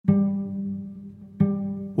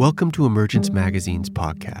Welcome to Emergence Magazine's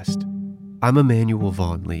podcast. I'm Emmanuel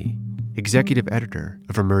Vaughn Lee, executive editor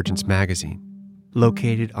of Emergence Magazine,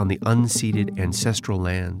 located on the unceded ancestral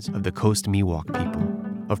lands of the Coast Miwok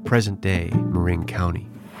people of present-day Marin County.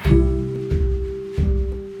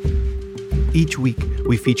 Each week,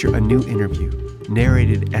 we feature a new interview,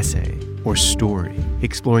 narrated essay, or story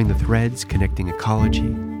exploring the threads connecting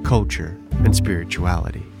ecology, culture, and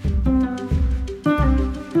spirituality.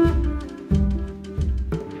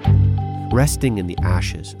 Resting in the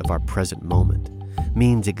ashes of our present moment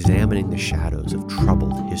means examining the shadows of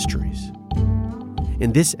troubled histories.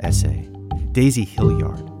 In this essay, Daisy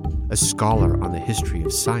Hilliard, a scholar on the history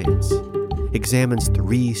of science, examines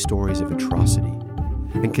 3 stories of atrocity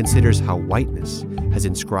and considers how whiteness has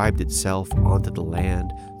inscribed itself onto the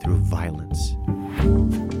land through violence.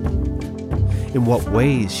 In what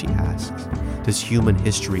ways, she asks, does human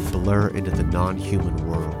history blur into the non-human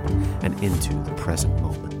world and into the present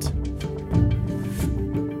moment?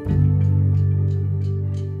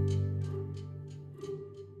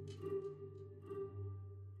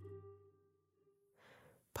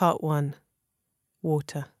 Part 1.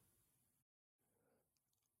 Water.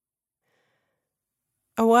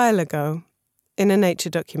 A while ago, in a nature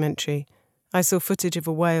documentary, I saw footage of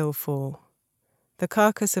a whale fall. The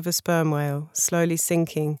carcass of a sperm whale slowly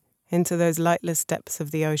sinking into those lightless depths of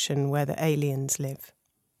the ocean where the aliens live.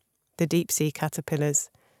 The deep-sea caterpillars,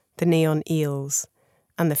 the neon eels,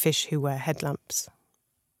 and the fish who wear headlamps.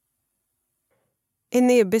 In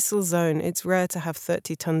the abyssal zone, it's rare to have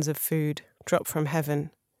 30 tons of food drop from heaven.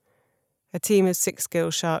 A team of 6 gill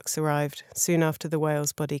sharks arrived soon after the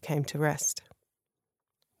whale's body came to rest.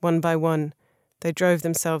 One by one, they drove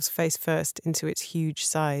themselves face first into its huge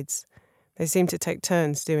sides. They seemed to take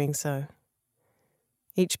turns doing so.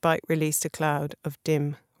 Each bite released a cloud of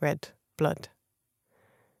dim red blood.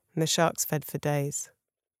 And the sharks fed for days.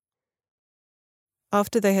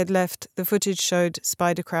 After they had left, the footage showed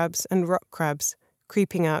spider crabs and rock crabs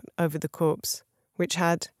creeping out over the corpse, which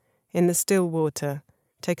had, in the still water,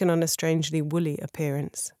 taken on a strangely woolly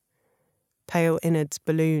appearance. Pale innards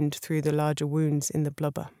ballooned through the larger wounds in the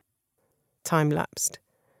blubber. Time lapsed,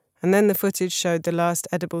 and then the footage showed the last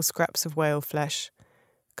edible scraps of whale flesh,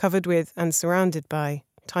 covered with and surrounded by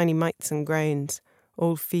tiny mites and grains,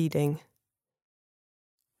 all feeding.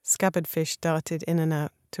 Scabbard fish darted in and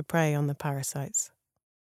out to prey on the parasites.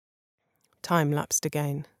 Time lapsed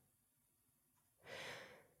again.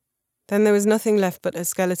 Then there was nothing left but a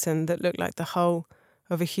skeleton that looked like the hull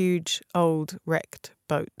of a huge, old, wrecked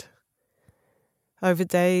boat. Over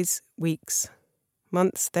days, weeks,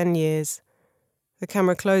 months, then years, the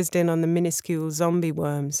camera closed in on the minuscule zombie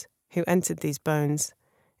worms who entered these bones,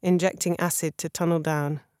 injecting acid to tunnel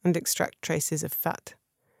down and extract traces of fat.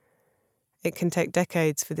 It can take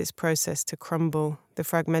decades for this process to crumble the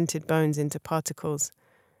fragmented bones into particles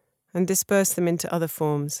and disperse them into other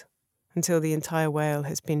forms until the entire whale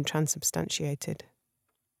has been transubstantiated.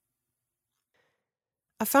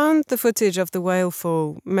 I found the footage of the whale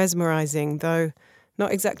fall mesmerising, though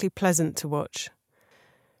not exactly pleasant to watch.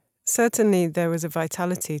 Certainly there was a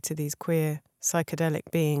vitality to these queer,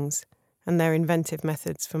 psychedelic beings and their inventive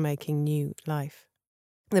methods for making new life.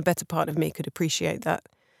 The better part of me could appreciate that.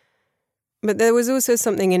 But there was also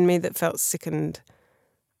something in me that felt sickened.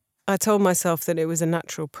 I told myself that it was a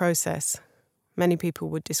natural process. Many people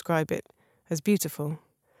would describe it as beautiful.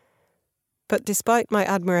 But despite my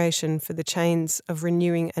admiration for the chains of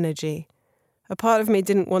renewing energy, a part of me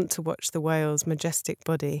didn't want to watch the whale's majestic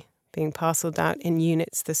body being parcelled out in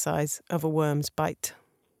units the size of a worm's bite.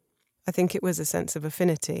 I think it was a sense of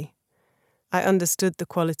affinity. I understood the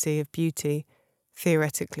quality of beauty,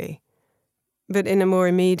 theoretically, but in a more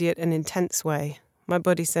immediate and intense way, my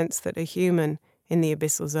body sensed that a human in the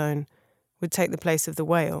abyssal zone would take the place of the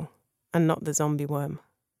whale and not the zombie worm.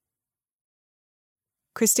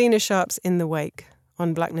 Christina Sharp's In the Wake,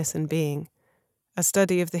 on Blackness and Being, a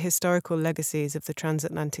study of the historical legacies of the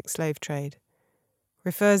transatlantic slave trade,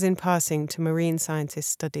 refers in passing to marine scientists'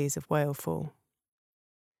 studies of whale fall.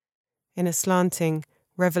 In a slanting,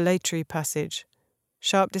 revelatory passage,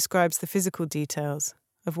 Sharp describes the physical details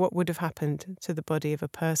of what would have happened to the body of a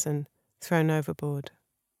person thrown overboard.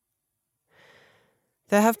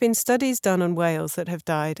 There have been studies done on whales that have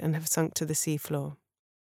died and have sunk to the seafloor.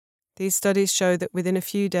 These studies show that within a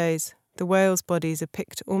few days, the whales' bodies are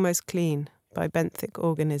picked almost clean by benthic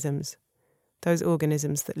organisms, those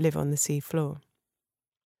organisms that live on the seafloor.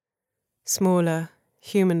 Smaller,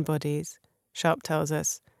 human bodies, Sharp tells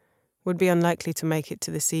us, would be unlikely to make it to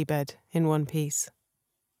the seabed in one piece.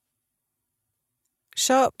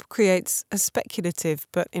 Sharp creates a speculative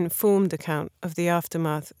but informed account of the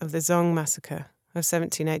aftermath of the Zong massacre of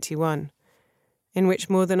 1781, in which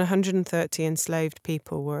more than 130 enslaved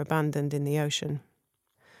people were abandoned in the ocean.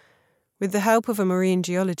 With the help of a marine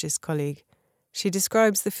geologist colleague, she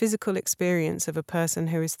describes the physical experience of a person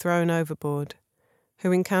who is thrown overboard,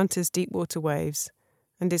 who encounters deep water waves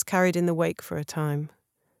and is carried in the wake for a time,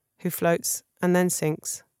 who floats and then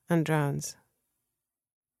sinks and drowns.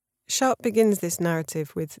 Sharp begins this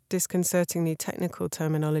narrative with disconcertingly technical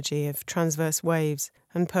terminology of transverse waves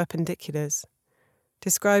and perpendiculars,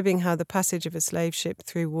 describing how the passage of a slave ship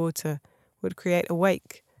through water would create a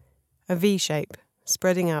wake, a V shape,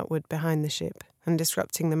 spreading outward behind the ship and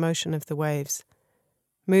disrupting the motion of the waves,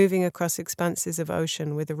 moving across expanses of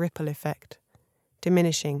ocean with a ripple effect,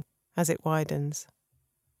 diminishing as it widens.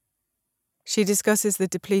 She discusses the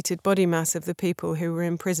depleted body mass of the people who were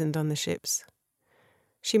imprisoned on the ships.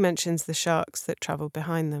 She mentions the sharks that travelled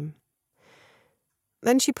behind them.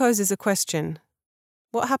 Then she poses a question.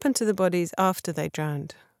 What happened to the bodies after they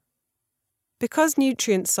drowned? Because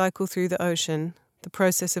nutrients cycle through the ocean, the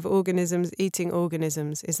process of organisms eating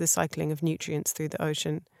organisms is the cycling of nutrients through the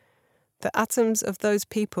ocean. The atoms of those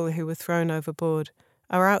people who were thrown overboard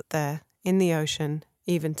are out there in the ocean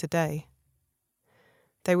even today.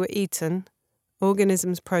 They were eaten,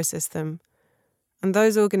 organisms processed them, and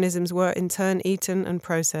those organisms were in turn eaten and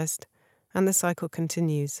processed, and the cycle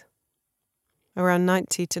continues. Around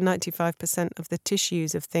 90 to 95% of the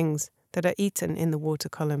tissues of things that are eaten in the water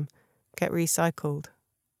column get recycled.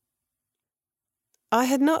 I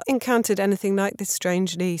had not encountered anything like this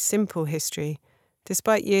strangely simple history,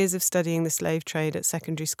 despite years of studying the slave trade at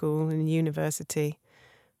secondary school and university,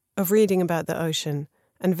 of reading about the ocean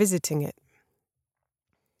and visiting it.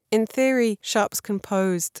 In theory, Sharp's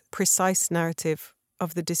composed, precise narrative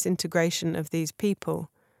of the disintegration of these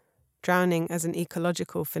people, drowning as an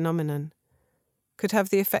ecological phenomenon, could have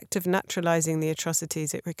the effect of naturalizing the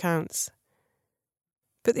atrocities it recounts.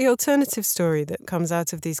 But the alternative story that comes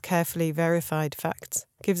out of these carefully verified facts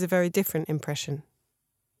gives a very different impression.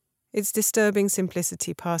 Its disturbing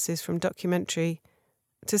simplicity passes from documentary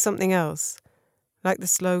to something else, like the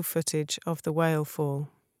slow footage of the whale fall.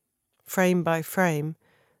 Frame by frame,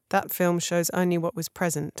 that film shows only what was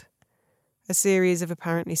present, a series of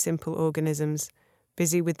apparently simple organisms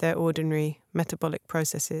busy with their ordinary metabolic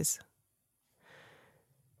processes.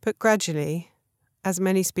 But gradually, as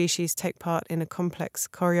many species take part in a complex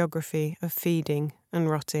choreography of feeding and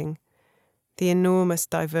rotting, the enormous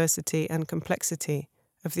diversity and complexity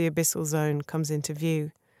of the abyssal zone comes into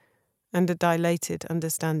view, and a dilated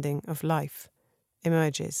understanding of life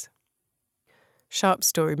emerges. Sharp's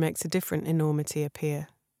story makes a different enormity appear.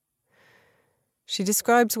 She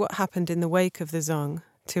describes what happened in the wake of the Zong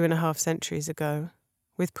 2.5 centuries ago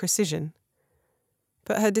with precision,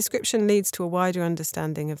 but her description leads to a wider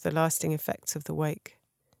understanding of the lasting effects of the wake.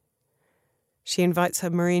 She invites her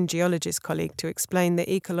marine geologist colleague to explain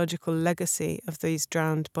the ecological legacy of these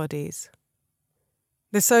drowned bodies.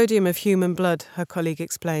 The sodium of human blood, her colleague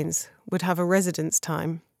explains, would have a residence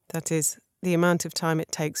time, that is, the amount of time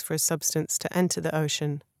it takes for a substance to enter the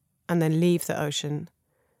ocean and then leave the ocean,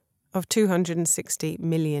 of 260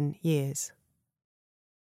 million years.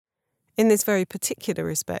 In this very particular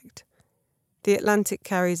respect, the Atlantic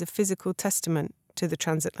carries a physical testament to the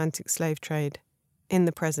transatlantic slave trade in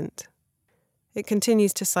the present. It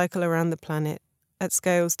continues to cycle around the planet at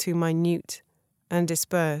scales too minute and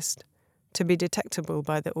dispersed to be detectable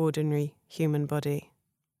by the ordinary human body.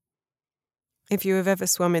 If you have ever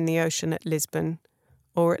swum in the ocean at Lisbon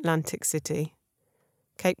or Atlantic City,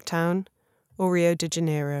 Cape Town or Rio de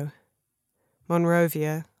Janeiro,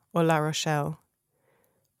 Monrovia or La Rochelle,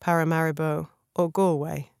 Paramaribo or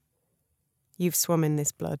Galway, you've swum in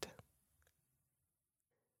this blood.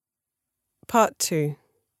 Part 2.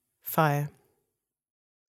 Fire.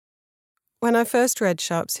 When I first read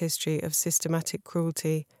Sharp's history of systematic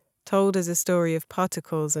cruelty, told as a story of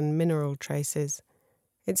particles and mineral traces,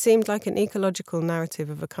 it seemed like an ecological narrative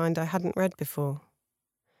of a kind I hadn't read before.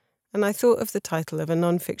 And I thought of the title of a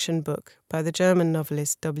non-fiction book by the German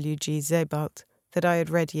novelist W.G. Sebald that I had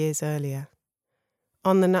read years earlier,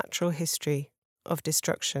 On the Natural History of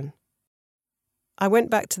Destruction. I went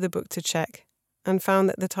back to the book to check and found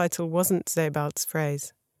that the title wasn't Sebald's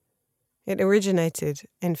phrase. It originated,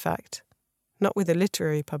 in fact, not with a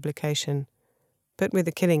literary publication, but with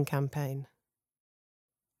a killing campaign.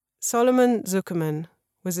 Solomon Zuckerman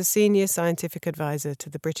was a senior scientific advisor to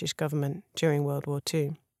the British government during World War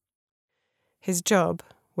II. His job,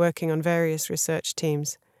 working on various research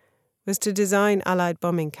teams, was to design Allied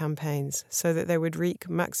bombing campaigns so that they would wreak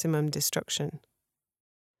maximum destruction.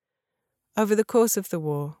 Over the course of the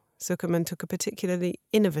war, Zuckerman took a particularly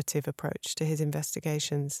innovative approach to his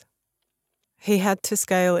investigations. He had to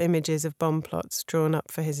scale images of bomb plots drawn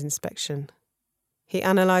up for his inspection. He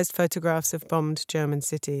analysed photographs of bombed German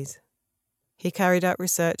cities. He carried out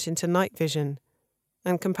research into night vision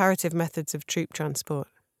and comparative methods of troop transport.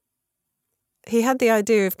 He had the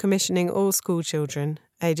idea of commissioning all school children,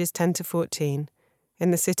 ages 10 to 14,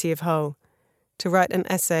 in the city of Hull, to write an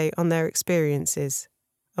essay on their experiences,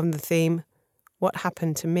 on the theme, "What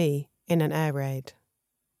Happened to Me in an Air Raid?"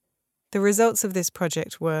 The results of this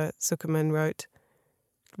project were, Zuckerman wrote,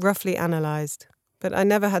 roughly analysed, but I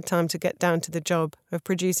never had time to get down to the job of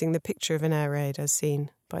producing the picture of an air raid as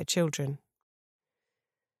seen by children.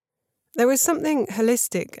 There was something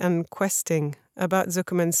holistic and questing about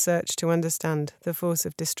Zuckerman's search to understand the force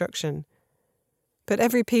of destruction, but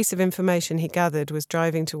every piece of information he gathered was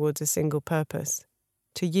driving towards a single purpose: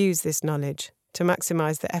 to use this knowledge to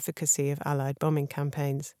maximise the efficacy of Allied bombing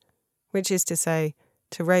campaigns, which is to say,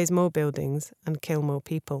 to raise more buildings and kill more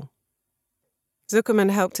people. Zuckerman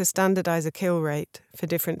helped to standardise a kill rate for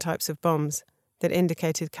different types of bombs that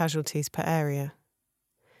indicated casualties per area.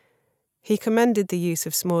 He commended the use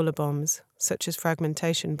of smaller bombs, such as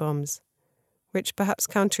fragmentation bombs, which perhaps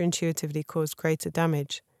counterintuitively caused greater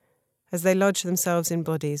damage, as they lodged themselves in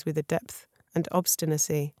bodies with a depth and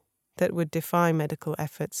obstinacy that would defy medical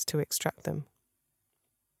efforts to extract them.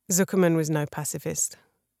 Zuckerman was no pacifist,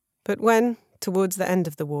 but when, towards the end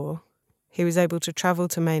of the war, he was able to travel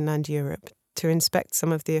to mainland Europe to inspect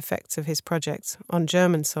some of the effects of his projects on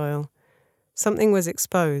German soil, something was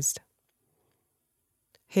exposed.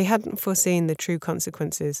 He hadn't foreseen the true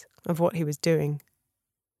consequences of what he was doing.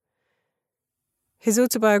 His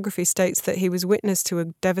autobiography states that he was witness to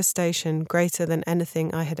a devastation greater than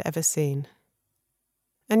anything I had ever seen.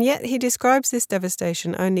 And yet he describes this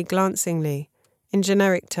devastation only glancingly, in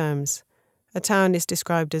generic terms. A town is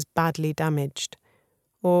described as badly damaged,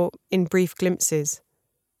 or, in brief glimpses,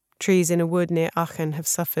 trees in a wood near Aachen have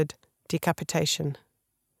suffered decapitation.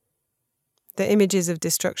 The images of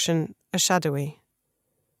destruction are shadowy.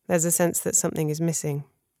 There's a sense that something is missing.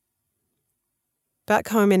 Back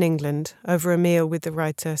home in England, over a meal with the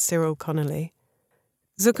writer Cyril Connolly,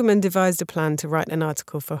 Zuckerman devised a plan to write an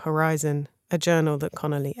article for Horizon, a journal that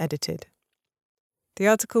Connolly edited. The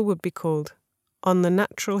article would be called On the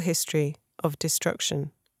Natural History of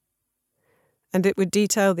Destruction, and it would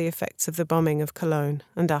detail the effects of the bombing of Cologne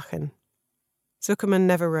and Aachen. Zuckerman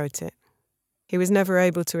never wrote it. He was never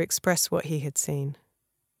able to express what he had seen.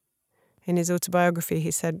 In his autobiography, he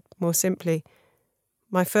said, more simply,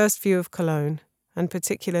 "My first view of Cologne, and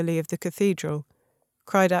particularly of the cathedral,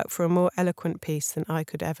 cried out for a more eloquent piece than I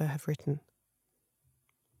could ever have written."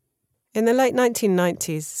 In the late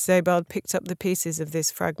 1990s, Sebald picked up the pieces of this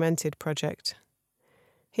fragmented project.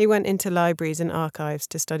 He went into libraries and archives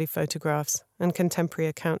to study photographs and contemporary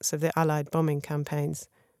accounts of the Allied bombing campaigns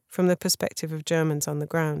from the perspective of Germans on the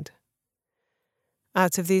ground.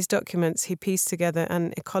 Out of these documents, he pieced together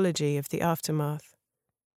an ecology of the aftermath.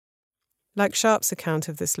 Like Sharp's account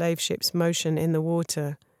of the slave ship's motion in the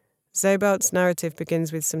water, Sebald's narrative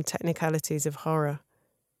begins with some technicalities of horror.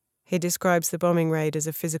 He describes the bombing raid as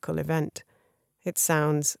a physical event, its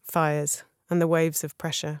sounds, fires, and the waves of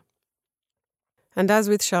pressure. And as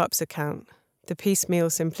with Sharp's account, the piecemeal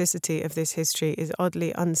simplicity of this history is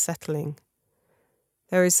oddly unsettling.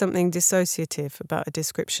 There is something dissociative about a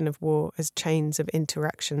description of war as chains of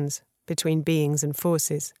interactions between beings and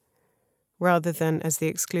forces, rather than as the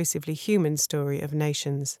exclusively human story of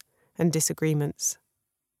nations and disagreements.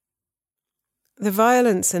 The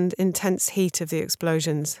violence and intense heat of the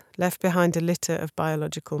explosions left behind a litter of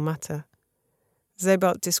biological matter.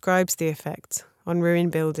 Sebald describes the effects on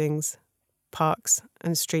ruined buildings, parks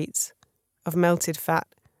and streets, of melted fat,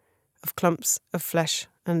 of clumps of flesh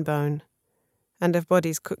and bone, and of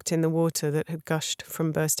bodies cooked in the water that had gushed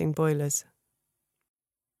from bursting boilers.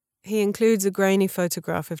 He includes a grainy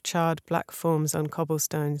photograph of charred black forms on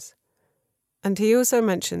cobblestones, and he also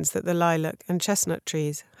mentions that the lilac and chestnut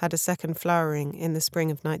trees had a second flowering in the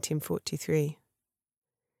spring of 1943.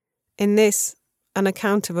 In this, an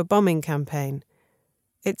account of a bombing campaign,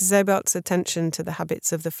 it's Sebald's attention to the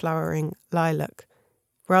habits of the flowering lilac,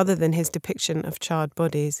 rather than his depiction of charred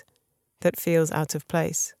bodies, that feels out of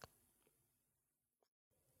place.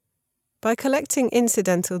 By collecting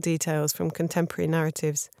incidental details from contemporary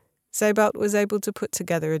narratives, Sebald was able to put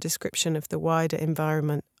together a description of the wider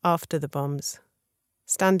environment after the bombs: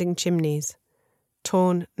 standing chimneys,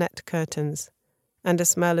 torn net curtains, and a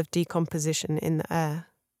smell of decomposition in the air.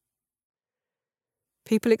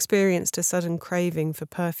 People experienced a sudden craving for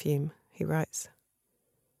perfume, he writes.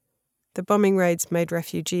 The bombing raids made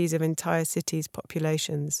refugees of entire cities'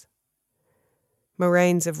 populations.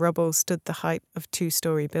 Moraines of rubble stood the height of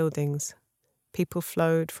 2-story buildings. People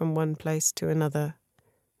flowed from one place to another.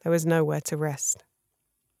 There was nowhere to rest.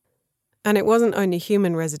 And it wasn't only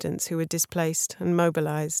human residents who were displaced and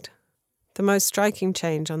mobilized. The most striking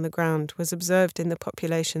change on the ground was observed in the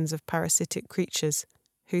populations of parasitic creatures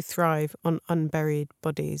who thrive on unburied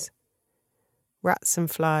bodies. Rats and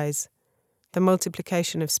flies, the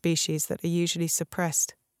multiplication of species that are usually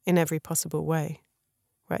suppressed in every possible way,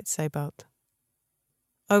 writes Sebald.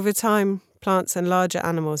 Over time, plants and larger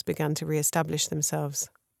animals began to re-establish themselves.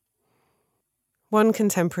 One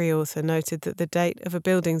contemporary author noted that the date of a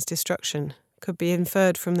building's destruction could be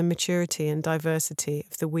inferred from the maturity and diversity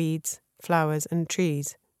of the weeds, flowers and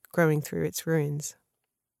trees growing through its ruins.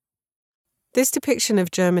 This depiction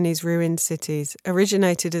of Germany's ruined cities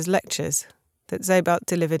originated as lectures that Sebald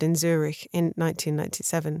delivered in Zurich in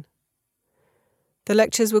 1997. The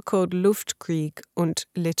lectures were called Luftkrieg und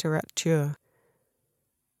Literatur.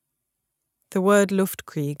 The word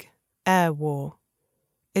Luftkrieg, air war,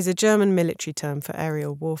 is a German military term for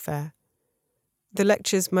aerial warfare. The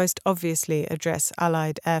lectures most obviously address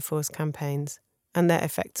Allied Air Force campaigns and their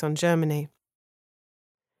effects on Germany.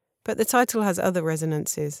 But the title has other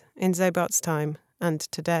resonances in Sebald's time and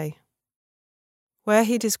today. Where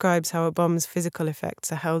he describes how a bomb's physical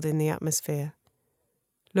effects are held in the atmosphere,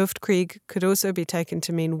 Luftkrieg could also be taken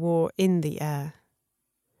to mean war in the air.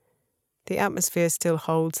 The atmosphere still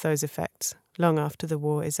holds those effects long after the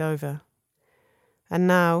war is over. And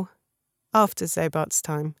now, after Sebald's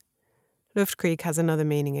time, Luftkrieg has another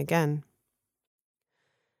meaning again.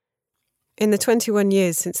 In the 21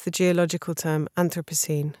 years since the geological term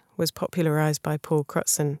Anthropocene was popularized by Paul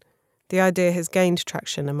Crutzen, the idea has gained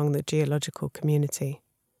traction among the geological community,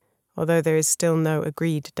 although there is still no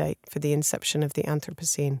agreed date for the inception of the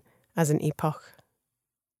Anthropocene as an epoch.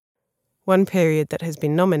 One period that has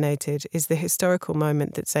been nominated is the historical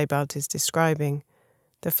moment that Sebald is describing,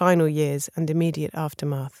 the final years and immediate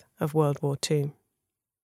aftermath of World War II.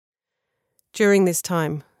 During this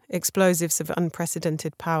time, explosives of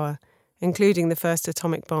unprecedented power, including the first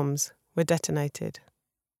atomic bombs, were detonated.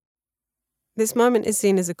 This moment is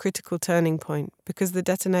seen as a critical turning point because the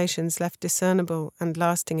detonations left discernible and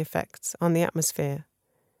lasting effects on the atmosphere,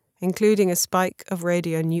 including a spike of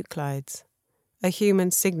radionuclides, a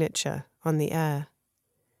human signature on the air.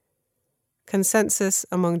 Consensus,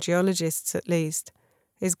 among geologists at least,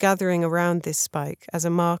 is gathering around this spike as a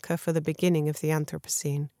marker for the beginning of the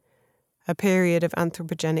Anthropocene, a period of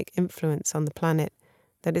anthropogenic influence on the planet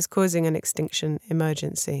that is causing an extinction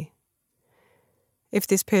emergency. If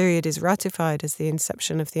this period is ratified as the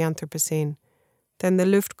inception of the Anthropocene, then the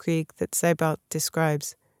Luftkrieg that Sebald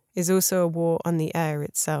describes is also a war on the air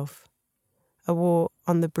itself, a war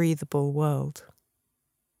on the breathable world.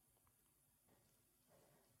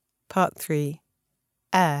 Part 3.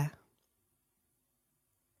 Air.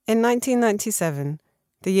 In 1997,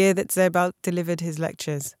 the year that Sebald delivered his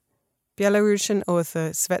lectures, Belarusian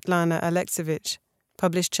author Svetlana Alexievich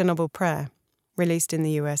published Chernobyl Prayer, released in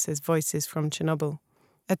the US as Voices from Chernobyl,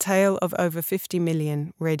 a tale of over 50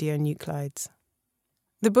 million radionuclides.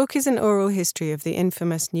 The book is an oral history of the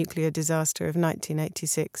infamous nuclear disaster of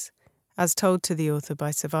 1986, as told to the author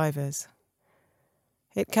by survivors.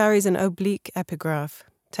 It carries an oblique epigraph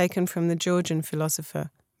taken from the Georgian philosopher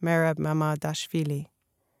Merab Mamardashvili.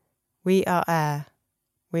 We are air,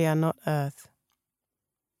 we are not earth.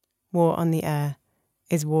 War on the air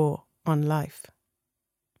is war on life.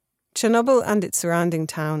 Chernobyl and its surrounding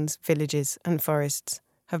towns, villages and forests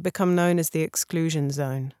have become known as the exclusion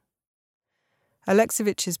zone.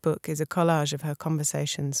 Alexievich's book is a collage of her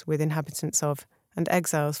conversations with inhabitants of and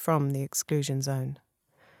exiles from the exclusion zone.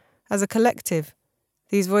 As a collective,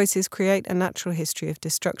 these voices create a natural history of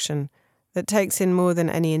destruction that takes in more than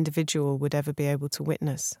any individual would ever be able to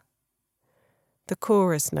witness. The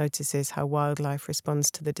chorus notices how wildlife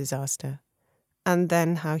responds to the disaster, and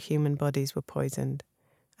then how human bodies were poisoned,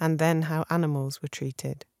 and then how animals were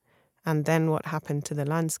treated, and then what happened to the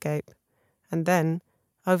landscape, and then,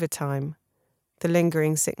 over time, the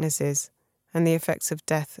lingering sicknesses and the effects of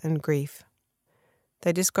death and grief.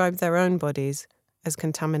 They describe their own bodies as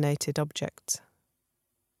contaminated objects.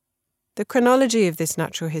 The chronology of this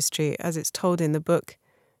natural history, as it's told in the book,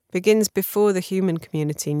 begins before the human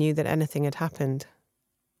community knew that anything had happened.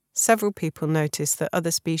 Several people noticed that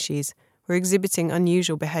other species were exhibiting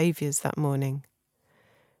unusual behaviours that morning.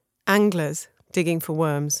 Anglers, digging for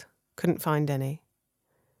worms, couldn't find any.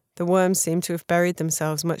 The worms seemed to have buried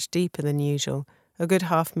themselves much deeper than usual, a good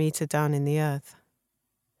half-metre down in the earth.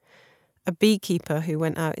 A beekeeper who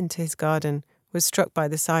went out into his garden was struck by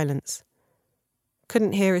the silence.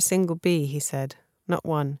 Couldn't hear a single bee, he said, not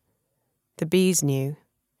one. The bees knew,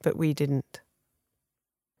 but we didn't.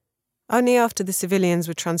 Only after the civilians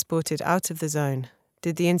were transported out of the zone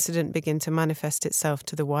did the incident begin to manifest itself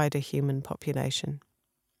to the wider human population.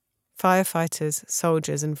 Firefighters,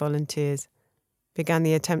 soldiers and volunteers began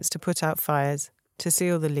the attempts to put out fires, to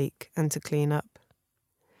seal the leak and to clean up.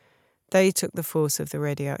 They took the force of the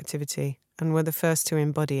radioactivity and were the first to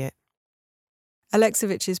embody it.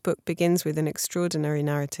 Aleksevich's book begins with an extraordinary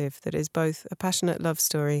narrative that is both a passionate love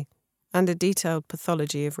story and a detailed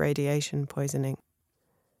pathology of radiation poisoning.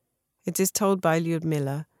 It is told by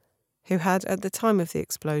Lyudmila, who had, at the time of the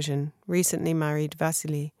explosion, recently married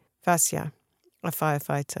Vasya, a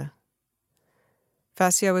firefighter.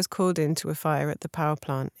 Vasya was called in to a fire at the power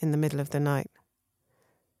plant in the middle of the night.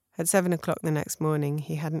 At 7 o'clock the next morning,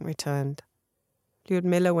 he hadn't returned.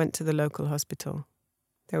 Lyudmila went to the local hospital.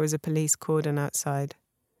 There was a police cordon outside.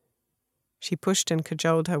 She pushed and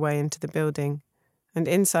cajoled her way into the building, and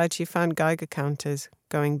inside she found Geiger counters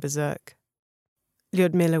going berserk.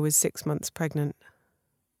 Lyudmila was 6 months pregnant.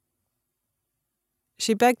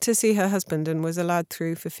 She begged to see her husband and was allowed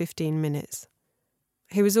through for 15 minutes.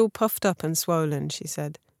 He was all puffed up and swollen, she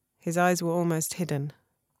said. His eyes were almost hidden.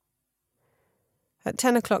 At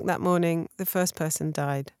 10 o'clock that morning, the first person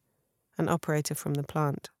died, an operator from the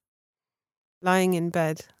plant. Lying in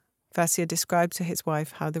bed, Vasya described to his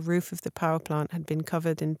wife how the roof of the power plant had been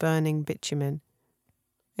covered in burning bitumen.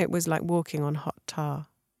 It was like walking on hot tar.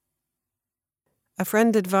 A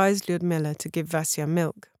friend advised Lyudmila to give Vasya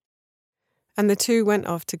milk, and the two went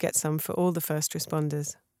off to get some for all the first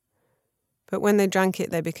responders. But when they drank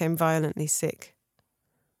it, they became violently sick.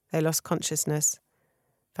 They lost consciousness.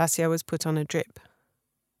 Vasya was put on a drip.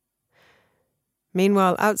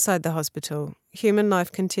 Meanwhile, outside the hospital, human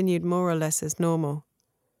life continued more or less as normal.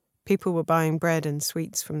 People were buying bread and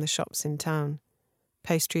sweets from the shops in town.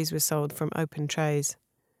 Pastries were sold from open trays.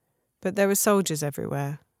 But there were soldiers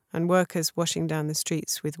everywhere, and workers washing down the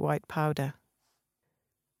streets with white powder.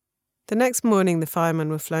 The next morning the firemen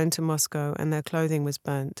were flown to Moscow and their clothing was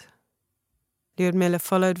burnt. Lyudmila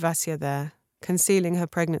followed Vasya there, concealing her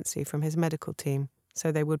pregnancy from his medical team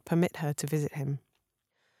so they would permit her to visit him.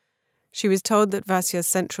 She was told that Vasya's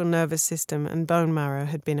central nervous system and bone marrow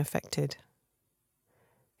had been affected.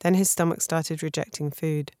 Then his stomach started rejecting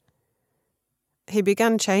food. He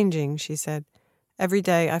began changing, she said. Every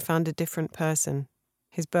day I found a different person.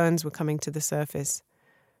 His burns were coming to the surface.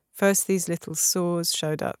 First these little sores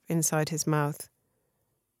showed up inside his mouth.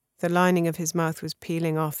 The lining of his mouth was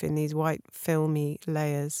peeling off in these white, filmy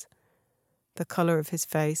layers. The colour of his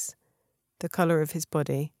face, the colour of his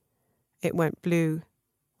body. It went blue,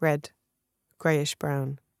 red,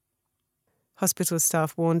 greyish-brown. Hospital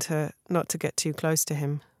staff warned her not to get too close to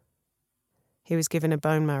him. He was given a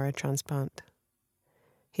bone marrow transplant.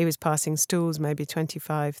 He was passing stools maybe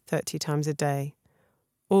 25, 30 times a day,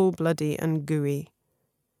 all bloody and gooey.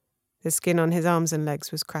 The skin on his arms and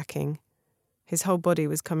legs was cracking. His whole body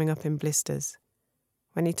was coming up in blisters.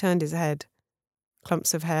 When he turned his head,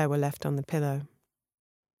 clumps of hair were left on the pillow.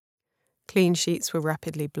 Clean sheets were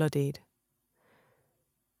rapidly bloodied.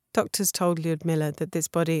 Doctors told Lyudmila that this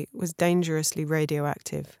body was dangerously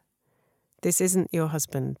radioactive. This isn't your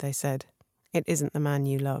husband, they said. It isn't the man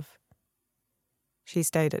you love. She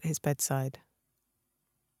stayed at his bedside.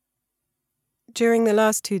 During the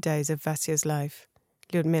last 2 days of Vasya's life,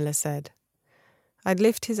 Lyudmila said, I'd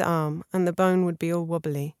lift his arm and the bone would be all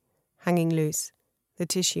wobbly, hanging loose, the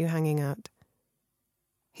tissue hanging out.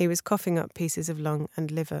 He was coughing up pieces of lung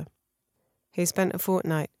and liver. He spent a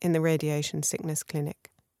fortnight in the radiation sickness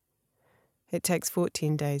clinic. It takes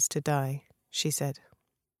 14 days to die, she said.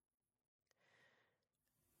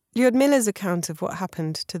 Lyudmila's account of what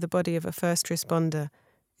happened to the body of a first responder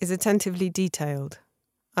is attentively detailed,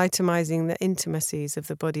 itemizing the intimacies of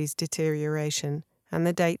the body's deterioration and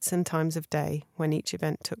the dates and times of day when each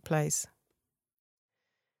event took place.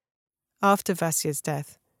 After Vasya's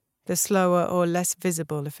death, the slower or less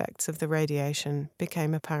visible effects of the radiation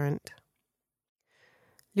became apparent.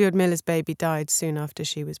 Lyudmila's baby died soon after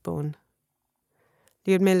she was born.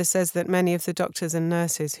 Lyudmila says that many of the doctors and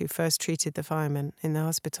nurses who first treated the firemen in the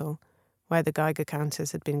hospital, where the Geiger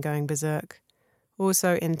counters had been going berserk,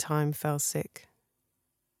 also in time fell sick.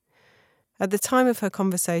 At the time of her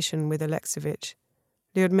conversation with Aleksevich,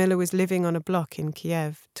 Lyudmila was living on a block in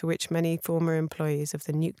Kiev to which many former employees of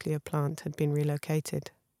the nuclear plant had been relocated.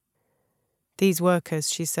 These workers,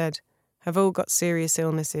 she said, have all got serious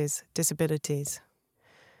illnesses, disabilities.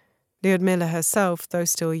 Lyudmila herself, though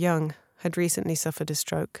still young, had recently suffered a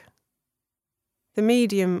stroke. The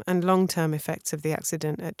medium and long-term effects of the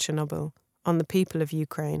accident at Chernobyl on the people of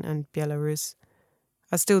Ukraine and Belarus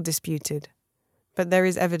are still disputed, but there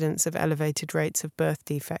is evidence of elevated rates of birth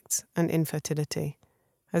defects and infertility,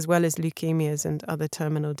 as well as leukemias and other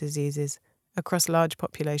terminal diseases, across large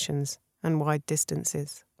populations and wide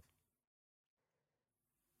distances.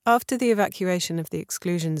 After the evacuation of the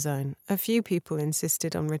exclusion zone, a few people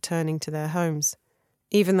insisted on returning to their homes,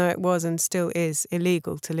 even though it was and still is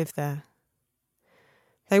illegal to live there.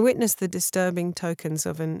 They witnessed the disturbing tokens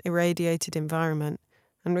of an irradiated environment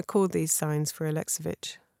and recalled these signs for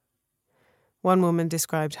Alexievich. One woman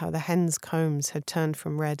described how the hens' combs had turned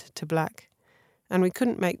from red to black, and we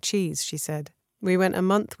couldn't make cheese, she said. We went a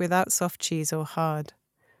month without soft cheese or hard.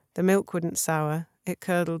 The milk wouldn't sour, it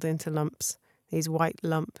curdled into lumps, these white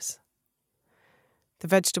lumps. The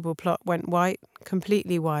vegetable plot went white,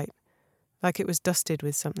 completely white, like it was dusted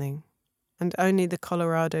with something, and only the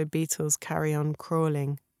Colorado beetles carry on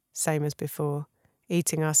crawling, same as before,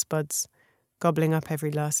 eating our spuds, gobbling up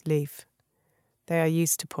every last leaf. They are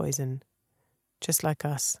used to poison, just like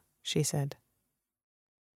us, she said.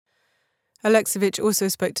 Alexievich also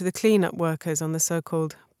spoke to the clean-up workers on the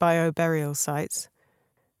so-called bio-burial sites,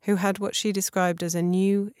 who had what she described as a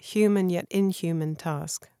new, human yet inhuman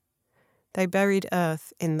task. They buried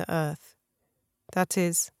earth in the earth. That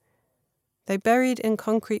is, they buried in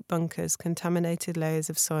concrete bunkers contaminated layers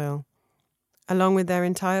of soil, along with their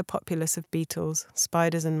entire populace of beetles,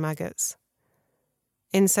 spiders and maggots.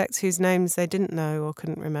 Insects whose names they didn't know or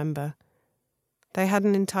couldn't remember. They had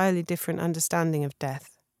an entirely different understanding of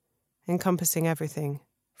death, encompassing everything,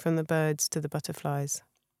 from the birds to the butterflies.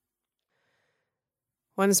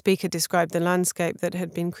 One speaker described the landscape that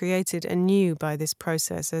had been created anew by this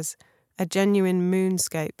process as a genuine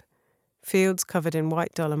moonscape, fields covered in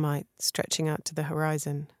white dolomite stretching out to the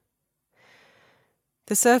horizon.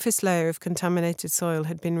 The surface layer of contaminated soil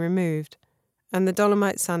had been removed, and the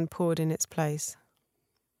dolomite sand poured in its place.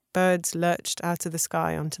 Birds lurched out of the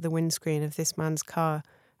sky onto the windscreen of this man's car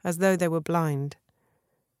as though they were blind.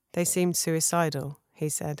 They seemed suicidal, he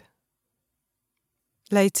said.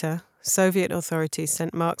 Later, Soviet authorities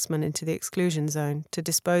sent marksmen into the exclusion zone to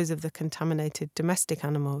dispose of the contaminated domestic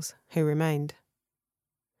animals who remained.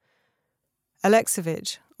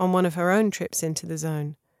 Alexievich, on one of her own trips into the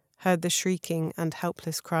zone, heard the shrieking and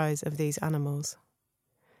helpless cries of these animals.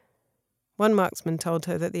 One marksman told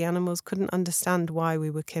her that the animals couldn't understand why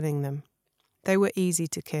we were killing them. They were easy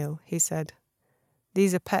to kill, he said.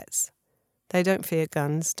 These are pets. They don't fear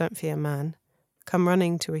guns, don't fear man. Come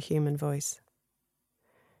running to a human voice.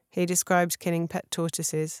 He described killing pet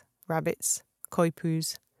tortoises, rabbits,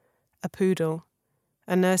 coypus, a poodle,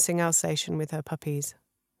 a nursing Alsatian with her puppies.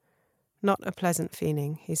 Not a pleasant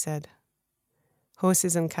feeling, he said.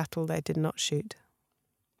 Horses and cattle they did not shoot.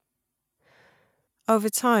 Over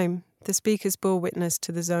time, the speakers bore witness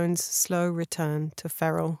to the zone's slow return to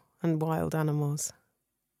feral and wild animals.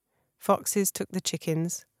 Foxes took the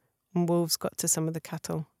chickens, and wolves got to some of the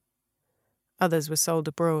cattle. Others were sold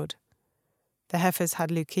abroad. The heifers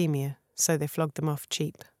had leukemia, so they flogged them off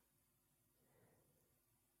cheap.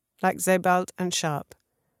 Like Sebald and Sharp,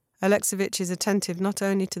 Alexievich is attentive not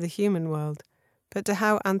only to the human world, but to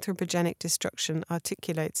how anthropogenic destruction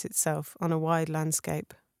articulates itself on a wide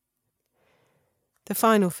landscape. The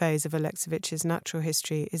final phase of Alexievich's natural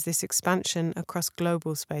history is this expansion across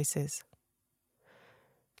global spaces.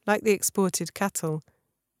 Like the exported cattle,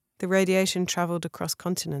 the radiation travelled across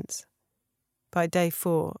continents. By day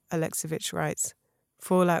 4, Alexievich writes,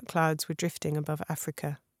 fallout clouds were drifting above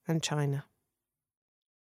Africa and China.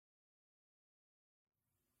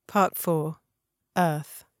 Part 4.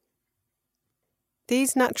 Earth.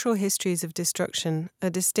 These natural histories of destruction are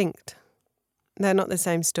distinct. They're not the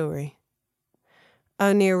same story.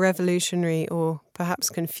 Only a revolutionary or perhaps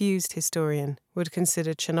confused historian would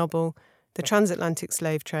consider Chernobyl, the transatlantic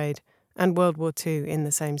slave trade, and World War II in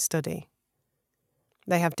the same study.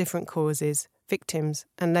 They have different causes, victims,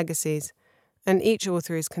 and legacies, and each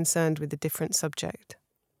author is concerned with a different subject.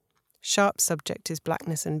 Sharp's subject is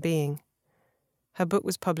blackness and being. Her book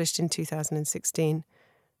was published in 2016,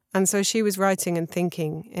 and so she was writing and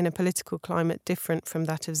thinking in a political climate different from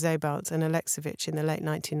that of Sebald and Alexievich in the late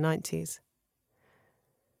 1990s.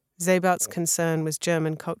 Sebald's concern was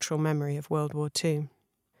German cultural memory of World War II.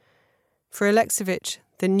 For Alexievich,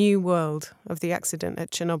 the new world of the accident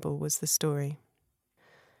at Chernobyl was the story.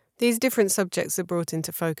 These different subjects are brought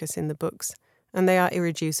into focus in the books, and they are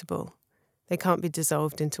irreducible. They can't be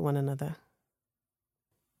dissolved into one another.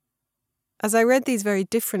 As I read these very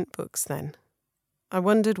different books then, I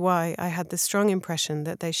wondered why I had the strong impression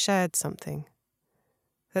that they shared something,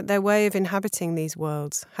 that their way of inhabiting these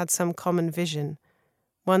worlds had some common vision,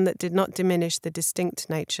 one that did not diminish the distinct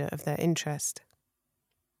nature of their interest.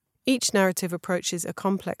 Each narrative approaches a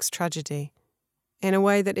complex tragedy in a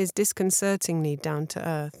way that is disconcertingly down to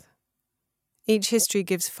earth. Each history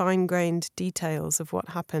gives fine-grained details of what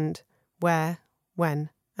happened, where, when,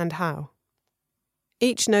 and how.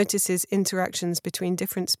 Each notices interactions between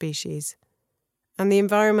different species and the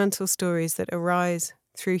environmental stories that arise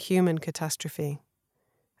through human catastrophe,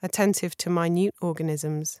 attentive to minute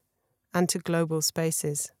organisms and to global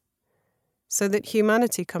spaces, so that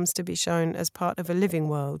humanity comes to be shown as part of a living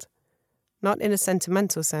world, not in a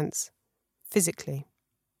sentimental sense, physically.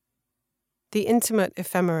 The intimate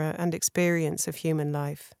ephemera and experience of human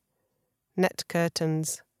life, net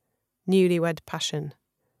curtains, newlywed passion,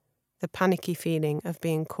 the panicky feeling of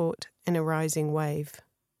being caught in a rising wave,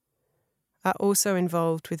 are also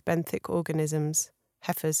involved with benthic organisms,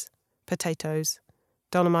 heifers, potatoes,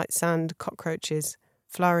 dolomite sand, cockroaches,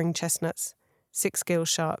 flowering chestnuts, six-gill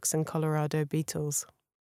sharks and Colorado beetles.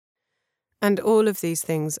 And all of these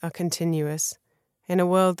things are continuous in a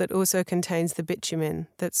world that also contains the bitumen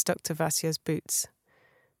that stuck to Vasya's boots,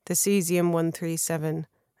 the cesium-137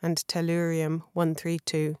 and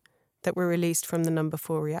tellurium-132 that were released from the No.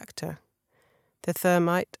 4 reactor, the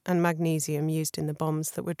thermite and magnesium used in the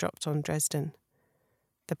bombs that were dropped on Dresden,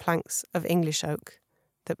 the planks of English oak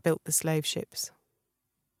that built the slave ships.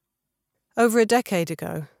 Over a decade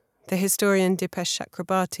ago, the historian Dipesh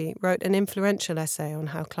Chakrabarty wrote an influential essay on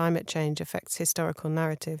how climate change affects historical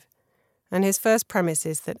narrative, and his first premise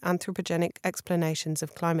is that anthropogenic explanations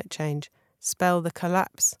of climate change spell the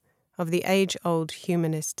collapse of the age-old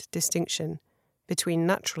humanist distinction between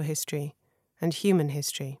natural history and human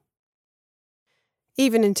history.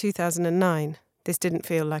 Even in 2009, this didn't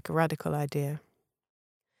feel like a radical idea.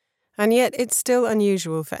 And yet it's still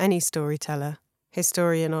unusual for any storyteller,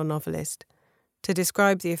 historian or novelist, to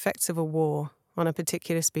describe the effects of a war on a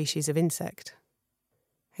particular species of insect.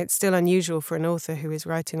 It's still unusual for an author who is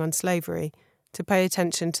writing on slavery to pay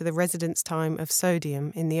attention to the residence time of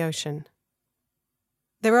sodium in the ocean.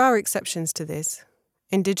 There are exceptions to this.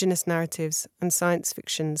 Indigenous narratives and science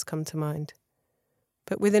fictions come to mind.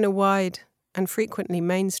 But within a wide and frequently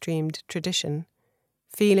mainstreamed tradition,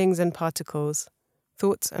 feelings and particles,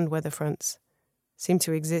 thoughts and weather fronts, seem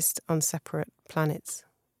to exist on separate planets.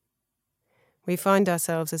 We find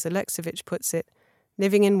ourselves, as Alexievich puts it,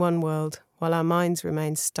 living in one world while our minds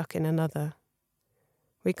remain stuck in another.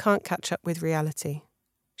 We can't catch up with reality,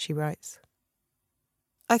 she writes.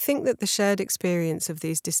 I think that the shared experience of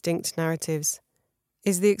these distinct narratives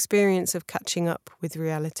is the experience of catching up with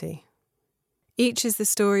reality. Each is the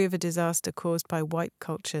story of a disaster caused by white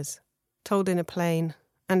cultures, told in a plain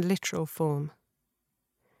and literal form.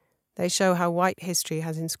 They show how white history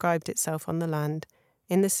has inscribed itself on the land,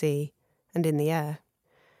 in the sea, and in the air.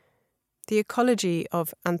 The ecology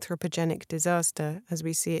of anthropogenic disaster, as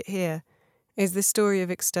we see it here, is the story of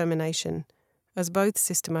extermination as both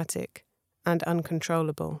systematic and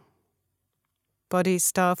uncontrollable. Bodies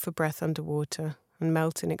starve for breath underwater and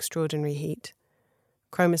melt in extraordinary heat.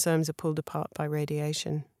 Chromosomes are pulled apart by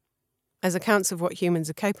radiation. As accounts of what humans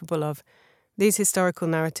are capable of, these historical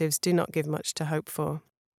narratives do not give much to hope for.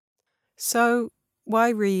 So, why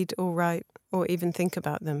read or write or even think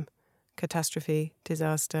about them? Catastrophe,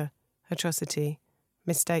 disaster, atrocity,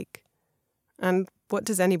 mistake. And what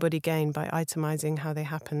does anybody gain by itemizing how they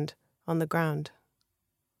happened on the ground?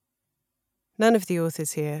 None of the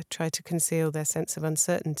authors here try to conceal their sense of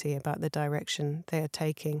uncertainty about the direction they are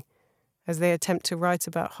taking as they attempt to write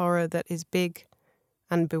about horror that is big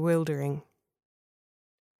and bewildering.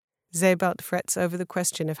 Sebald frets over the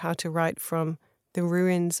question of how to write from the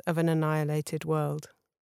ruins of an annihilated world.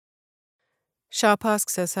 Sharp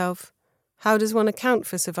asks herself, how does one account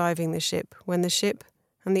for surviving the ship when the ship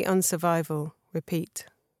and the unsurvival repeat?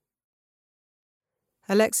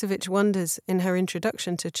 Alexievich wonders in her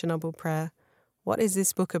introduction to Chernobyl Prayer, what is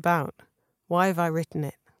this book about? Why have I written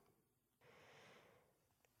it?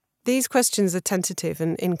 These questions are tentative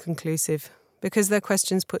and inconclusive because they're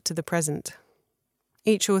questions put to the present.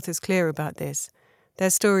 Each author's clear about this. Their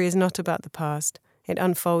story is not about the past, it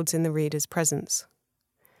unfolds in the reader's presence.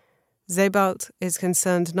 Sebald is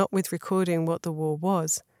concerned not with recording what the war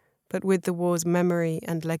was, but with the war's memory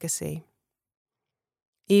and legacy.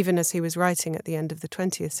 Even as he was writing at the end of the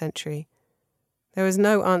 20th century, there was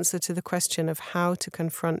no answer to the question of how to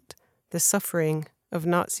confront the suffering of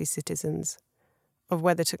Nazi citizens, of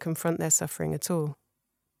whether to confront their suffering at all.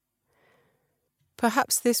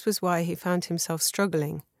 Perhaps this was why he found himself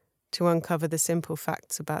struggling to uncover the simple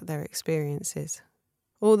facts about their experiences.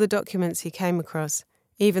 All the documents he came across,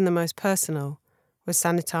 even the most personal, were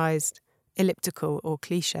sanitized, elliptical or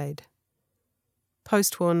cliched.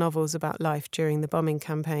 Post-war novels about life during the bombing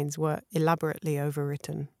campaigns were elaborately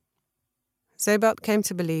overwritten. Sebald came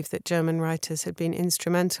to believe that German writers had been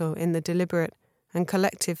instrumental in the deliberate and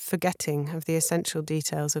collective forgetting of the essential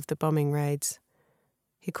details of the bombing raids.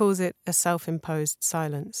 He calls it a self-imposed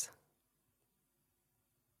silence.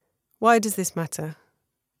 Why does this matter?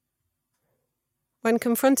 When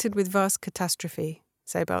confronted with vast catastrophe,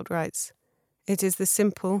 Sebald writes, it is the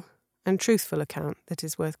simple and truthful account that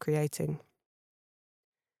is worth creating.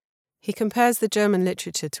 He compares the German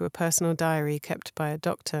literature to a personal diary kept by a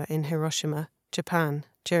doctor in Hiroshima, Japan,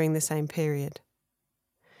 during the same period.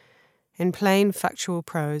 In plain, factual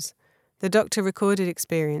prose, the doctor recorded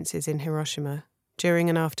experiences in Hiroshima during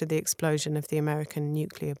and after the explosion of the American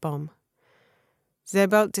nuclear bomb.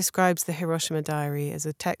 Sebald describes the Hiroshima diary as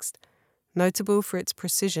a text notable for its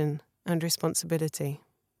precision and responsibility.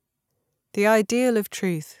 The ideal of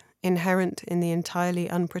truth, inherent in the entirely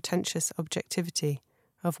unpretentious objectivity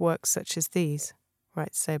of works such as these,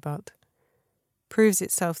 writes Sebald, proves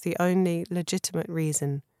itself the only legitimate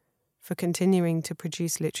reason for continuing to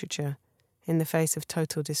produce literature in the face of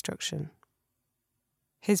total destruction.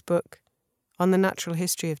 His book, On the Natural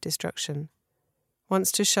History of Destruction,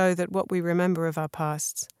 wants to show that what we remember of our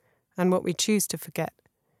pasts and what we choose to forget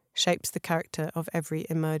shapes the character of every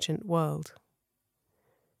emergent world.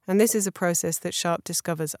 And this is a process that Sharp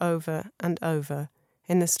discovers over and over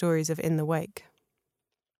in the stories of In the Wake.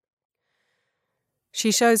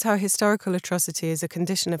 She shows how historical atrocity is a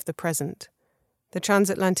condition of the present. The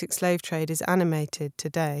transatlantic slave trade is animated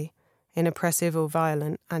today in oppressive or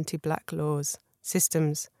violent anti-black laws,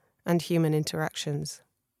 systems, and human interactions.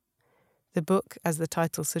 The book, as the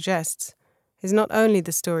title suggests, is not only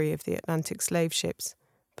the story of the Atlantic slave ships,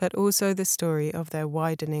 but also the story of their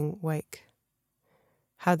widening wake.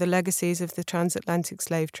 How the legacies of the transatlantic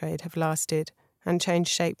slave trade have lasted and changed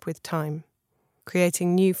shape with time,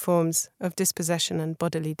 creating new forms of dispossession and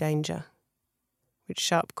bodily danger, which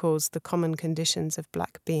Sharp calls the common conditions of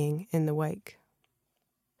black being in the wake.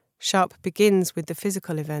 Sharp begins with the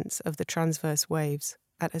physical events of the transverse waves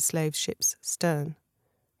at a slave ship's stern,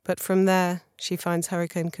 but from there she finds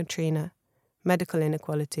Hurricane Katrina, medical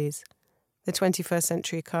inequalities, the 21st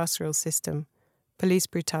century carceral system, police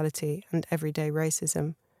brutality and everyday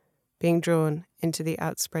racism being drawn into the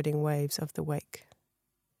outspreading waves of the wake.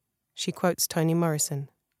 She quotes Toni Morrison,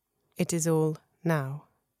 "It is all now."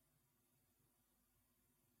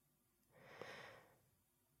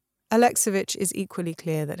 Alexievich is equally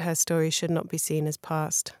clear that her story should not be seen as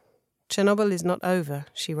past. Chernobyl is not over,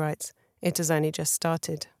 she writes, it has only just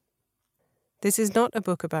started. This is not a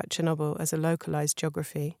book about Chernobyl as a localized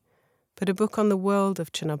geography, but a book on the world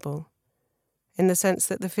of Chernobyl, in the sense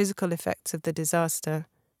that the physical effects of the disaster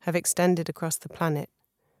have extended across the planet,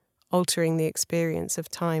 altering the experience of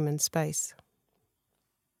time and space.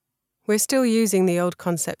 We're still using the old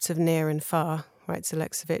concepts of near and far, writes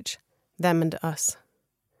Alexievich, them and us.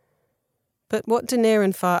 But what do near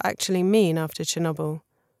and far actually mean after Chernobyl,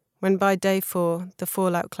 when by day 4 the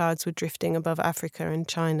fallout clouds were drifting above Africa and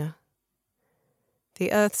China?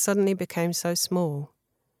 The Earth suddenly became so small,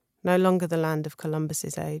 no longer the land of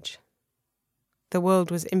Columbus's age. The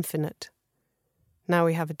world was infinite. Now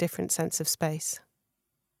we have a different sense of space.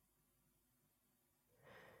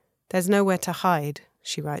 There's nowhere to hide,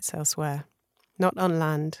 she writes elsewhere, not on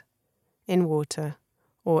land, in water,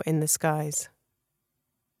 or in the skies.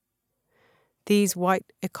 These white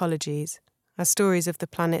ecologies are stories of the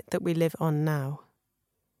planet that we live on now.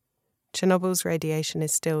 Chernobyl's radiation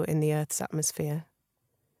is still in the Earth's atmosphere.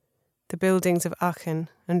 The buildings of Aachen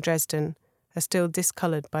and Dresden are still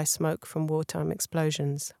discoloured by smoke from wartime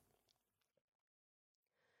explosions.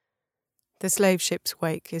 The slave ship's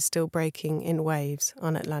wake is still breaking in waves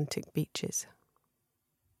on Atlantic beaches.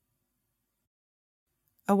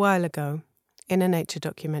 A while ago, in a nature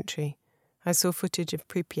documentary, I saw footage of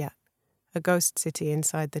Pripyat, a ghost city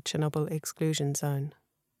inside the Chernobyl exclusion zone.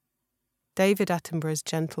 David Attenborough's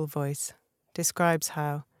gentle voice describes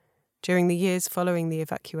how, during the years following the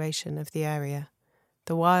evacuation of the area,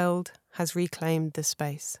 the wild has reclaimed the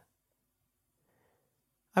space.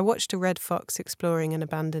 I watched a red fox exploring an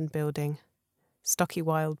abandoned building, stocky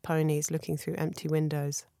wild ponies looking through empty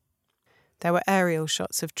windows. There were aerial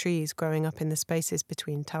shots of trees growing up in the spaces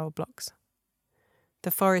between tower blocks.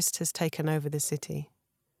 The forest has taken over the city,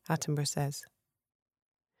 Attenborough says.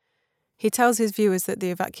 He tells his viewers that the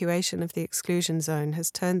evacuation of the exclusion zone has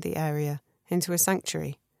turned the area into a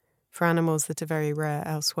sanctuary for animals that are very rare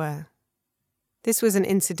elsewhere. This was an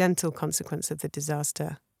incidental consequence of the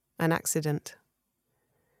disaster, an accident.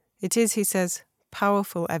 It is, he says,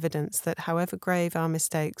 powerful evidence that however grave our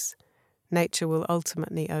mistakes, nature will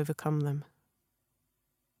ultimately overcome them.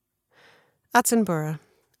 Attenborough,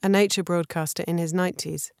 a nature broadcaster in his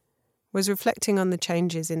 90s, was reflecting on the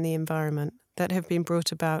changes in the environment that have been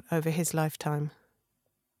brought about over his lifetime.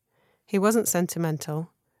 He wasn't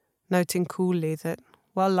sentimental, noting coolly that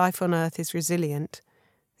while life on Earth is resilient,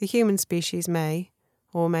 the human species may,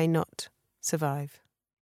 or may not, survive.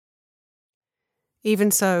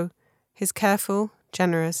 Even so, his careful,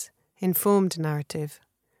 generous, informed narrative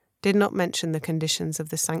did not mention the conditions of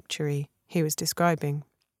the sanctuary he was describing.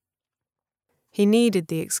 He needed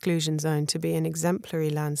the exclusion zone to be an exemplary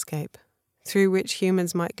landscape through which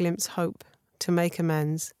humans might glimpse hope to make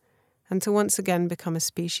amends and to once again become a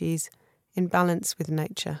species in balance with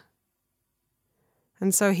nature.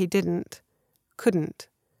 And so he couldn't,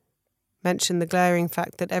 mention the glaring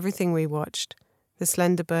fact that everything we watched, the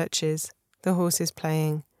slender birches, the horses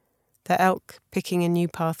playing, the elk picking a new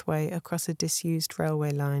pathway across a disused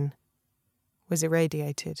railway line, was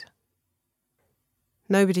irradiated.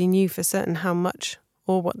 Nobody knew for certain how much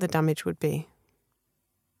or what the damage would be.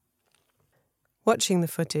 Watching the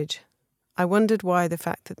footage, I wondered why the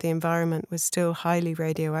fact that the environment was still highly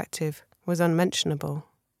radioactive was unmentionable.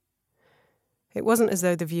 It wasn't as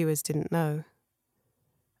though the viewers didn't know.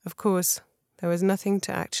 Of course, there was nothing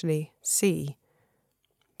to actually see.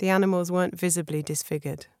 The animals weren't visibly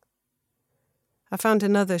disfigured. I found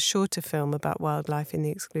another shorter film about wildlife in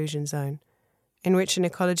the exclusion zone, in which an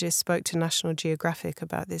ecologist spoke to National Geographic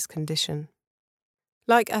about this condition.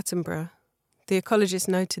 Like Attenborough, the ecologist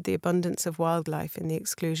noted the abundance of wildlife in the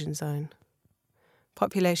exclusion zone.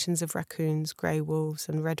 Populations of raccoons, grey wolves,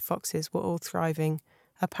 and red foxes were all thriving,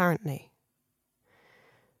 apparently.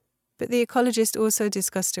 But the ecologist also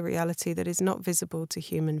discussed a reality that is not visible to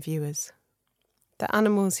human viewers. The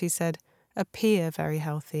animals, he said, appear very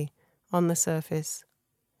healthy on the surface.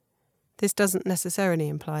 This doesn't necessarily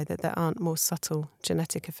imply that there aren't more subtle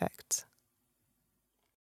genetic effects.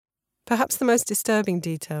 Perhaps the most disturbing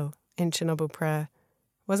detail in Chernobyl Prayer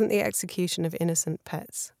wasn't the execution of innocent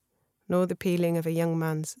pets, nor the peeling of a young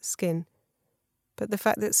man's skin, but the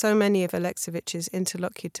fact that so many of Alekseevich's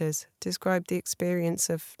interlocutors described the experience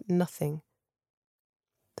of nothing,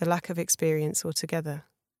 the lack of experience altogether.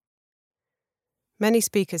 Many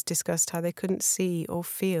speakers discussed how they couldn't see or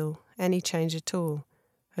feel any change at all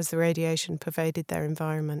as the radiation pervaded their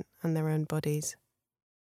environment and their own bodies.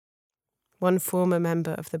 One former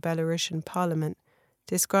member of the Belarusian parliament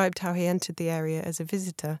described how he entered the area as a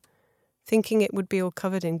visitor, thinking it would be all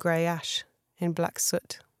covered in grey ash, in black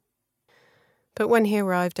soot. But when he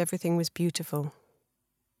arrived, everything was beautiful,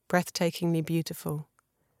 breathtakingly beautiful.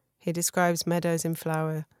 He describes meadows in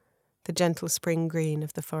flower, the gentle spring green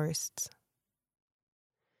of the forests.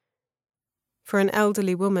 For an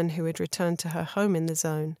elderly woman who had returned to her home in the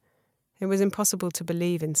zone, it was impossible to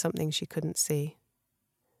believe in something she couldn't see.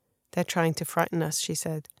 "They're trying to frighten us," she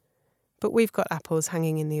said, "but we've got apples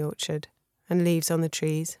hanging in the orchard, and leaves on the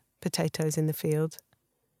trees, potatoes in the field."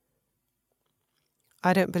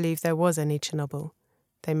 I don't believe there was any Chernobyl.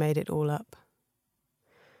 They made it all up.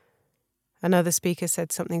 Another speaker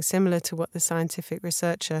said something similar to what the scientific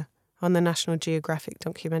researcher on the National Geographic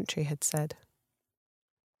documentary had said.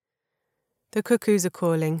 The cuckoos are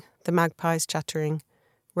calling, the magpies chattering,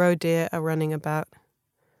 roe deer are running about,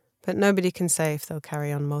 but nobody can say if they'll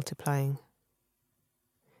carry on multiplying.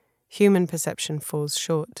 Human perception falls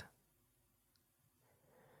short.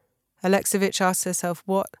 Alekseevich asks herself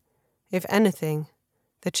what, if anything,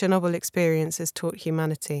 the Chernobyl experience has taught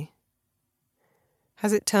humanity.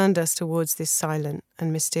 Has it turned us towards this silent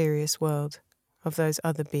and mysterious world of those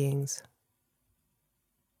other beings?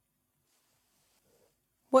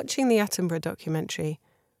 Watching the Attenborough documentary,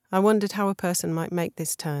 I wondered how a person might make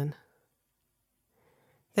this turn.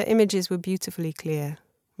 The images were beautifully clear,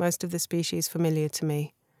 most of the species familiar to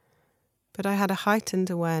me, but I had a heightened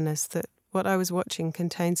awareness that what I was watching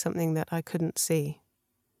contained something that I couldn't see.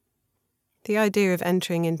 The idea of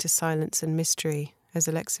entering into silence and mystery, as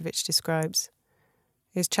Alekseevich describes,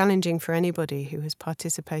 is challenging for anybody who has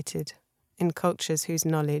participated in cultures whose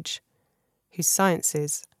knowledge, whose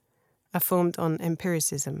sciences, are formed on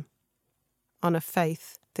empiricism, on a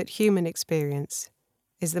faith that human experience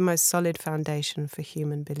is the most solid foundation for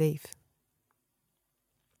human belief.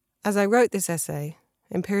 As I wrote this essay,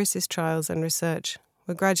 empiricist trials and research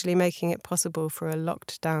were gradually making it possible for a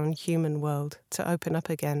locked-down human world to open up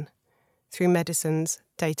again through medicines,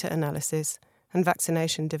 data analysis, and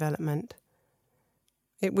vaccination development.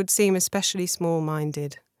 It would seem especially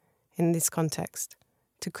small-minded in this context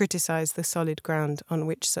to criticise the solid ground on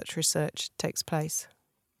which such research takes place.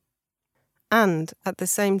 And, at the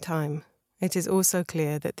same time, it is also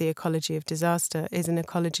clear that the ecology of disaster is an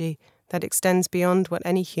ecology that extends beyond what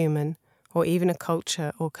any human, or even a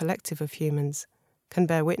culture or collective of humans, can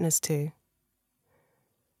bear witness to.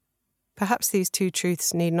 Perhaps these two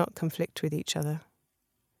truths need not conflict with each other.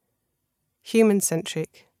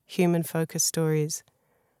 Human-centric, human-focused stories,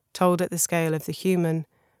 told at the scale of the human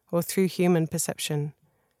or through human perception,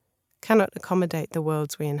 cannot accommodate the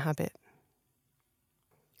worlds we inhabit.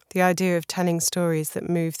 The idea of telling stories that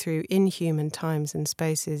move through inhuman times and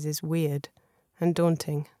spaces is weird and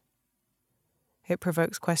daunting. It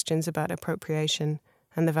provokes questions about appropriation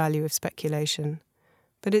and the value of speculation,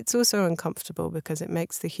 but it's also uncomfortable because it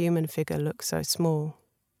makes the human figure look so small.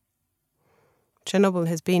 Chernobyl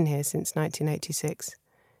has been here since 1986.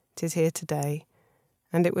 It is here today,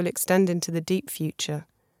 and it will extend into the deep future,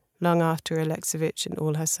 long after Alexievich and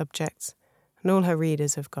all her subjects and all her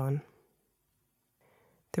readers have gone.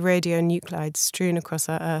 The radionuclides strewn across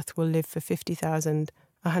our Earth will live for 50,000,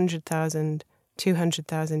 100,000,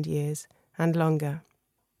 200,000 years, and longer.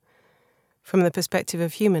 From the perspective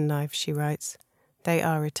of human life, she writes, they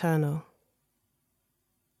are eternal.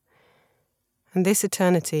 And this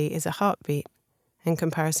eternity is a heartbeat in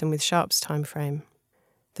comparison with Sharp's time frame.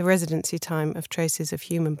 The residency time of traces of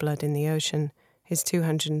human blood in the ocean is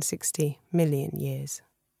 260 million years.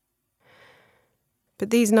 But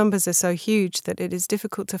these numbers are so huge that it is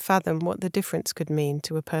difficult to fathom what the difference could mean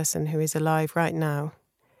to a person who is alive right now,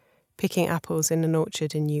 picking apples in an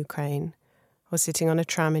orchard in Ukraine, or sitting on a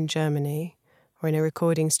tram in Germany, or in a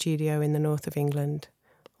recording studio in the north of England,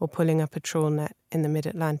 or pulling up a trawl net in the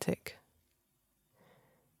mid-Atlantic.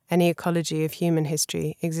 Any ecology of human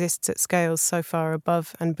history exists at scales so far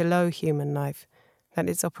above and below human life that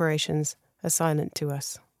its operations are silent to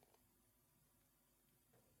us.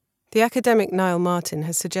 The academic Niall Martin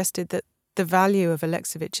has suggested that the value of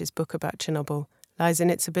Alexievich's book about Chernobyl lies in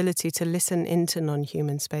its ability to listen into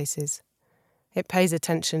non-human spaces. It pays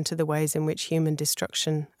attention to the ways in which human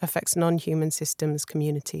destruction affects non-human systems,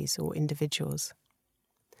 communities, or individuals.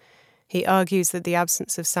 He argues that the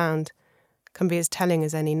absence of sound can be as telling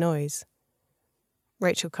as any noise.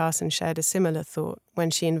 Rachel Carson shared a similar thought when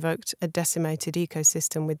she invoked a decimated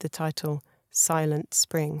ecosystem with the title Silent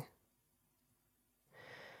Spring.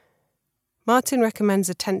 Martin recommends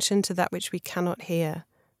attention to that which we cannot hear,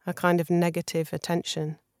 a kind of negative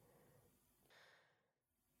attention.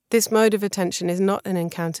 This mode of attention is not an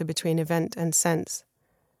encounter between event and sense,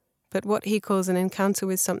 but what he calls an encounter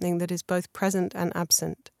with something that is both present and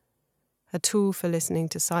absent, a tool for listening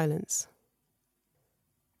to silence.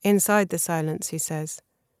 Inside the silence, he says,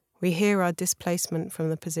 we hear our displacement from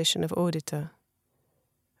the position of auditor.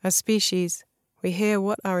 As species, we hear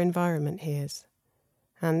what our environment hears,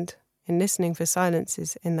 and, in listening for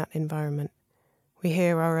silences in that environment, we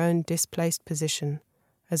hear our own displaced position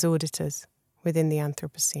as auditors within the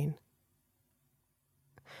Anthropocene.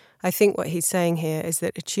 I think what he's saying here is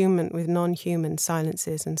that attunement with non-human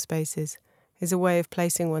silences and spaces is a way of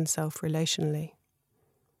placing oneself relationally.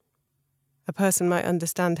 A person might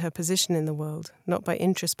understand her position in the world, not by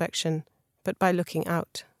introspection, but by looking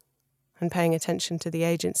out, and paying attention to the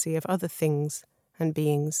agency of other things and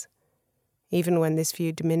beings, even when this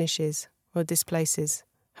view diminishes or displaces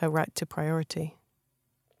her right to priority.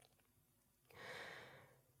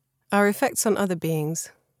 Our effects on other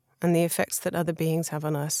beings, and the effects that other beings have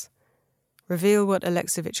on us, reveal what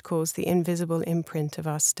Alexievich calls the invisible imprint of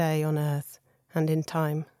our stay on Earth and in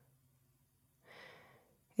time.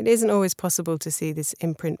 It isn't always possible to see this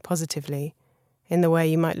imprint positively, in the way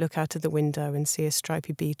you might look out of the window and see a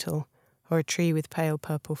stripy beetle or a tree with pale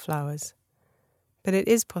purple flowers. But it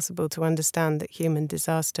is possible to understand that human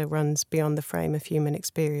disaster runs beyond the frame of human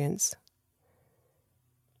experience.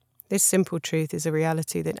 This simple truth is a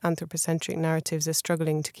reality that anthropocentric narratives are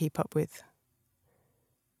struggling to keep up with.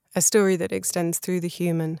 A story that extends through the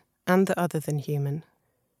human and the other than human,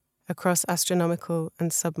 across astronomical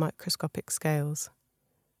and submicroscopic scales,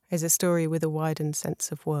 is a story with a widened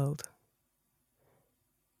sense of world.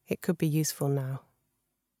 It could be useful now.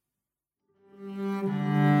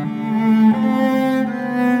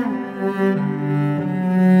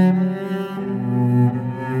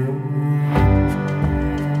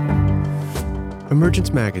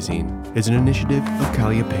 Emergence Magazine is an initiative of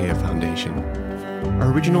Kalliopeia Foundation.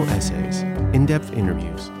 Our original essays, in-depth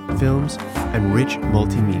interviews, films, and rich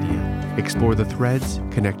multimedia explore the threads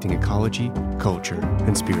connecting ecology, culture,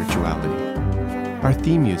 and spirituality. Our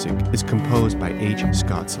theme music is composed by H.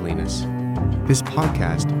 Scott Salinas. This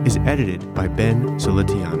podcast is edited by Ben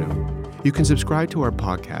Solitiano. You can subscribe to our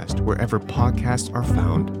podcast wherever podcasts are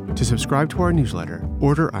found. To subscribe to our newsletter,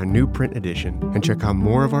 order our new print edition, and check out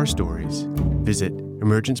more of our stories, visit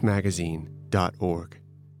emergencemagazine.org.